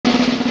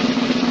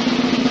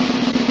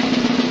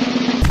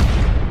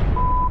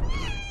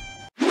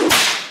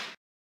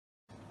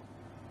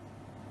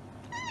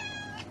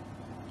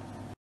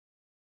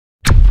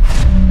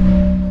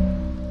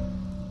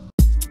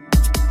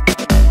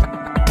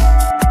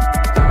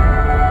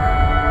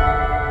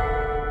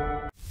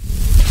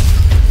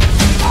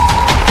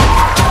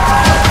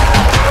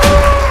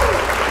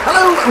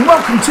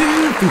welcome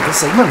to Fifa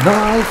Save My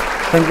Life.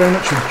 Thank you very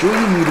much for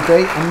joining me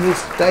today on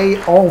this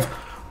day of,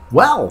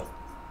 well,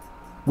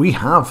 we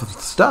have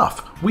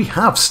stuff. We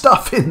have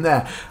stuff in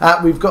there.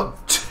 We've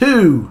got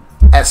two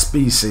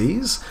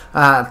SBCs.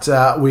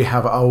 We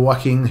have a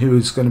Joaquin,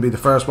 who's going to be the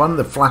first one,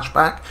 the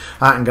flashback.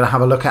 I'm going to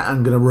have a look at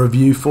and going to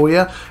review for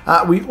you.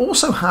 We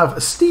also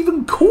have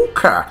Stephen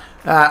Caulker,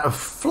 a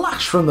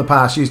flash from the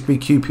past, used to be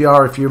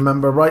QPR if you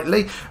remember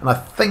rightly, and I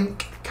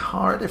think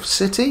Cardiff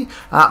City,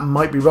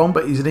 might be wrong,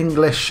 but he's an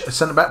English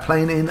centre-back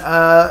playing in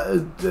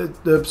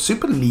the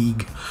Super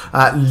League.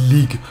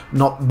 League,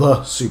 not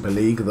the Super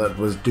League that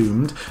was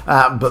doomed,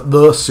 but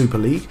the Super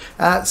League.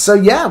 So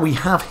yeah, we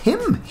have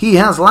him. He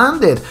has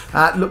landed.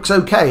 Looks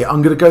okay.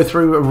 I'm going to go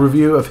through a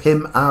review of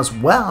him as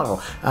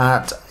well.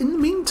 In the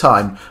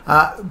meantime,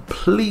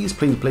 please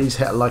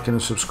hit a like and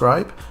a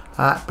subscribe.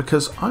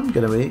 Because I'm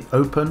going to be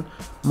open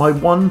my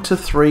 1 to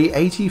 3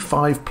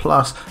 85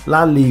 plus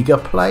La Liga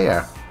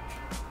player.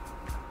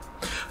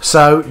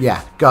 So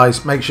yeah,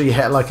 guys, make sure you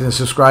hit a like and a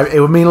subscribe.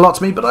 It would mean a lot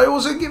to me, but I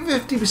also give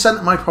 50%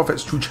 of my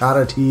profits to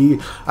charity.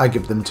 I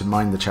give them to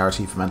Mind the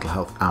Charity for Mental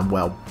Health and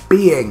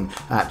Well-Being,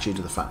 due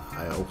to the fact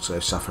I also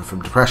suffer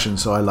from depression,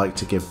 so I like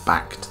to give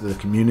back to the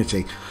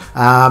community.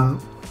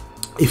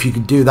 If you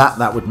could do that,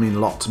 that would mean a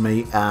lot to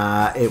me.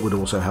 It would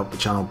also help the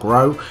channel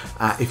grow.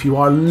 If you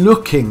are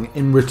looking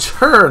in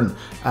return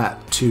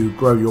to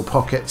grow your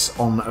pockets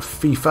on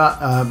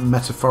FIFA,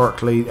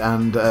 metaphorically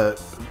and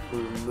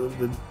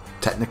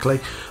technically,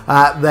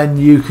 then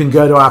you can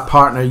go to our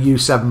partner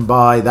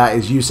U7Buy. That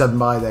is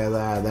U7Buy.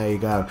 There you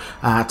go.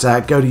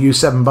 Go to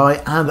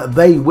U7Buy and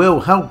they will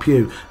help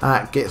you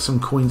get some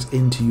coins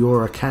into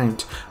your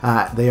account.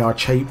 They are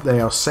cheap, they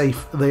are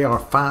safe, they are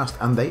fast,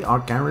 and they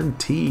are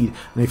guaranteed.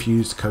 And if you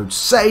use the code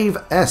SAVE,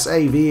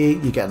 S-A-V-E,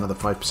 you get another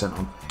 5%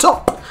 on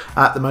top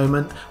at the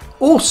moment.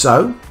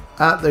 Also,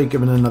 they're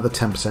giving another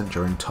 10%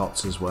 during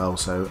TOTS as well,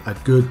 so a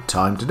good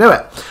time to do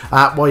it.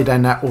 While you're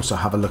down there, also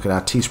have a look at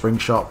our Teespring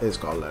shop. It's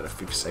got a load of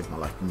FIFA Save My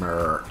Life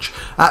merch.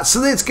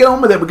 So let's get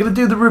on with it. We're going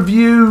to do the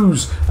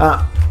reviews.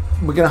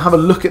 We're going to have a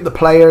look at the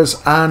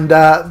players, and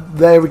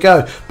there we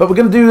go. But we're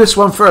going to do this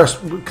one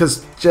first,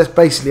 because just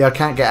basically I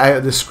can't get out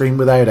of this screen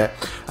without it.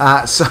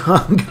 So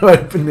I'm going to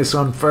open this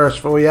one first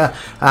for you,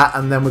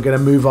 and then we're going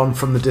to move on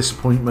from the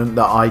disappointment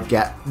that I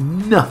get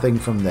nothing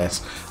from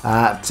this.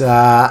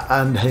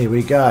 And here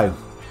we go.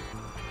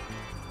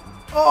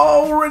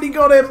 Oh, already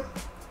got him.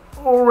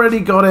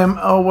 Already got him.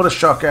 Oh, what a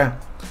shocker.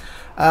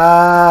 Do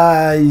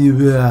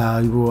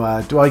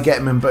I get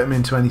him and put him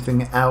into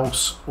anything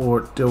else,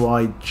 or do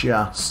I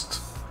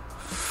just...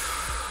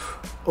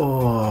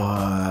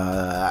 Oh,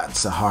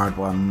 that's a hard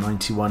one.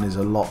 91 is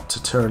a lot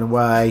to turn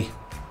away.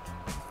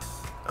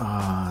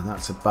 Oh,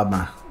 that's a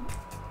bummer.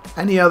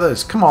 Any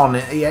others? Come on,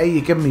 EA,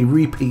 you're giving me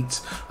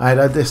repeats. I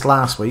had this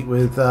last week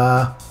with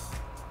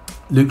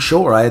Luke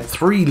Shaw. I had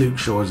 3 Luke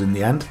Shaws in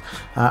the end.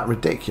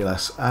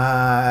 Ridiculous.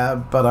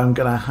 But I'm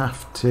going to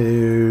have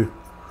to...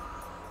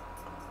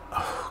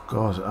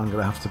 God, I'm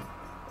gonna have to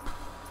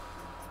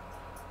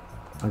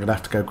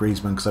go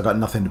Griezmann, because I've got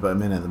nothing to put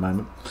him in at the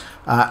moment.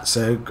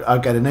 So I'll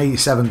get an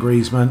 87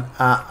 Griezmann,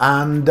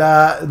 and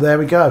there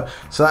we go.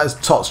 So that is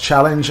TOTS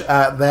challenge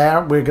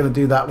there. We're going to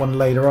do that one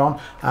later on.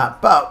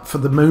 But for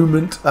the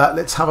moment,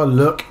 let's have a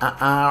look at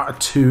our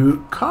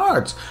 2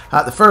 cards.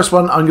 The first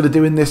one I'm going to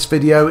do in this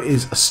video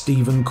is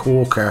Stephen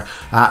Caulker,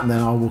 and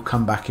then I will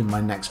come back in my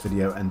next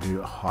video and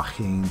do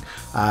Joaquin.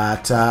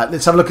 Let's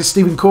have a look at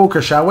Stephen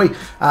Caulker, shall we?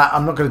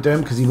 I'm not going to do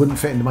him because he wouldn't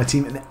fit into my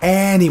team in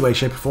any way,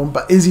 shape or form,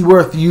 but is he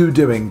worth you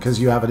doing? Because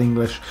you have an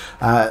English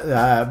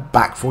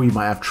back four. You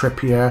might have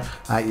Trippier,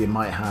 you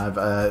might have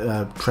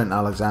Trent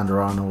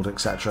Alexander-Arnold,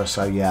 etc.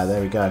 So yeah,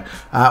 there we go.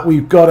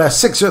 We've got a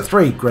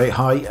 6'3", great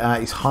height.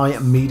 He's high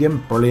and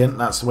medium, brilliant.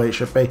 That's the way it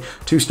should be.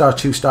 2-star,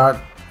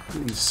 2-star.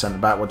 He's centre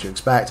back, what do you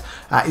expect?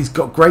 He's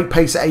got great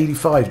pace at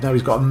 85. Now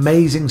he's got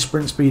amazing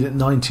sprint speed at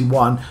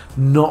 91.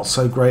 Not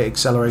so great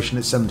acceleration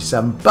at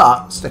 77,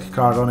 but stick a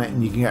card on it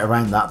and you can get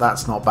around that.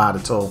 That's not bad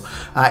at all.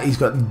 He's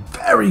got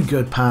very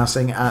good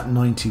passing at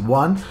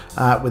 91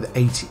 with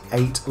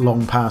 88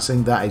 long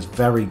passing. That is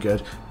very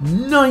good.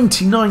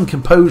 99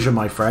 composure,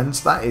 my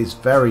friends. That is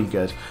very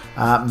good.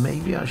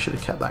 Maybe I should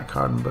have kept that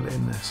card and put it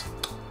in this.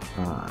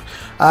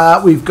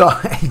 We've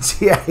got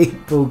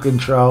 88 ball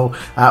control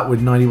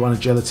with 91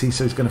 agility,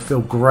 so he's going to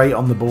feel great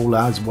on the ball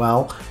as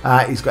well.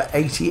 He's got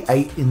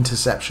 88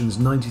 interceptions,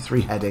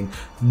 93 heading,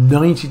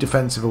 90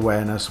 defensive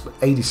awareness,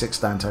 86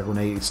 stand tackle and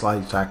 80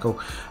 slide tackle.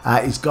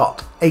 He's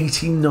got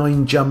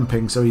 89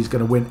 jumping, so he's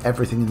going to win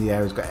everything in the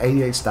air. He's got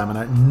 88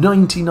 stamina,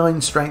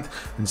 99 strength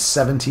and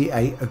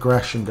 78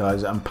 aggression,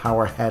 guys, and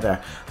power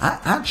header.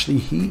 Actually,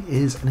 he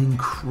is an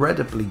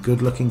incredibly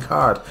good looking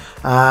card.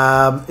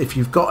 If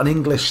you've got an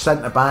English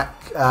centre-back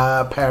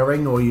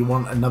pairing, or you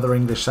want another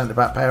English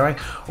centre-back pairing,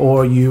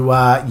 or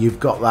you've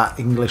got that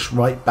English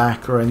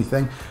right-back or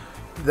anything,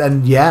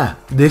 then yeah,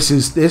 this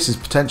is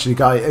potentially a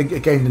guy.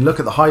 Again, look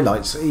at the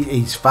highlights.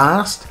 He's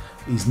fast,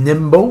 He's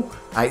nimble.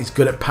 He's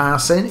good at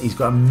passing. He's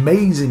got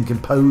amazing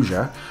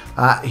composure.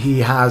 He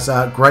has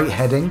great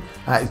heading,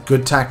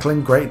 good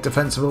tackling, great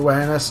defensive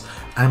awareness,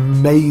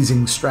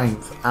 amazing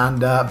strength,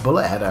 and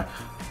bullet header.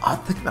 I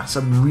think that's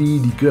a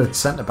really good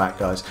centre-back,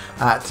 guys.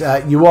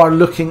 You are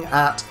looking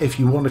at, if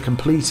you want to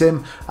complete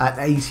him, an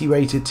 80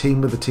 rated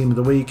team with the team of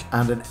the week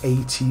and an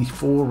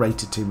 84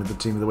 rated team with the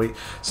team of the week.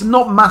 So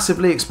not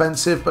massively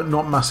expensive, but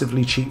not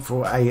massively cheap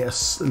for a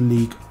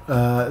league,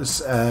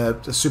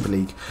 Super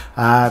League.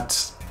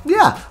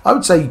 Yeah, I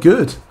would say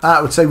good.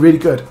 I would say really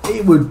good.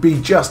 It would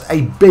be just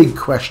a big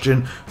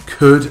question.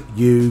 Could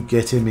you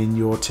get him in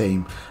your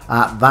team?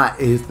 That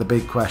is the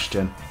big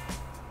question.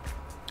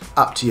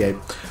 Up to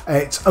you.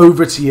 It's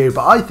over to you,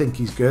 but I think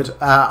he's good.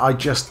 I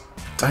just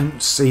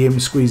don't see him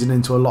squeezing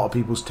into a lot of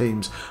people's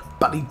teams,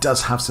 but he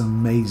does have some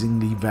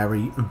amazingly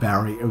very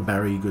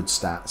good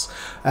stats.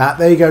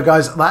 There you go,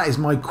 guys. That is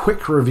my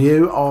quick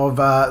review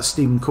of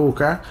Stephen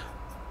Caulker.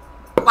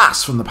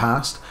 Blast from the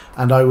past,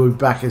 and I will be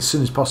back as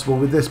soon as possible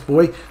with this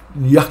boy,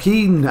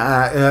 Joaquin,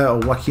 or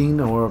Joaquin,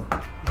 or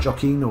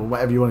Joaquin, or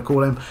whatever you want to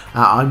call him.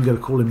 I'm going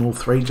to call him all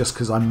three just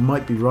because I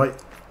might be right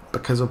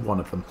because of one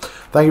of them.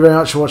 Thank you very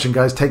much for watching,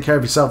 guys. Take care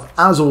of yourself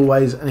as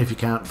always, and if you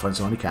can't, find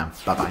someone who can.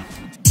 Bye bye.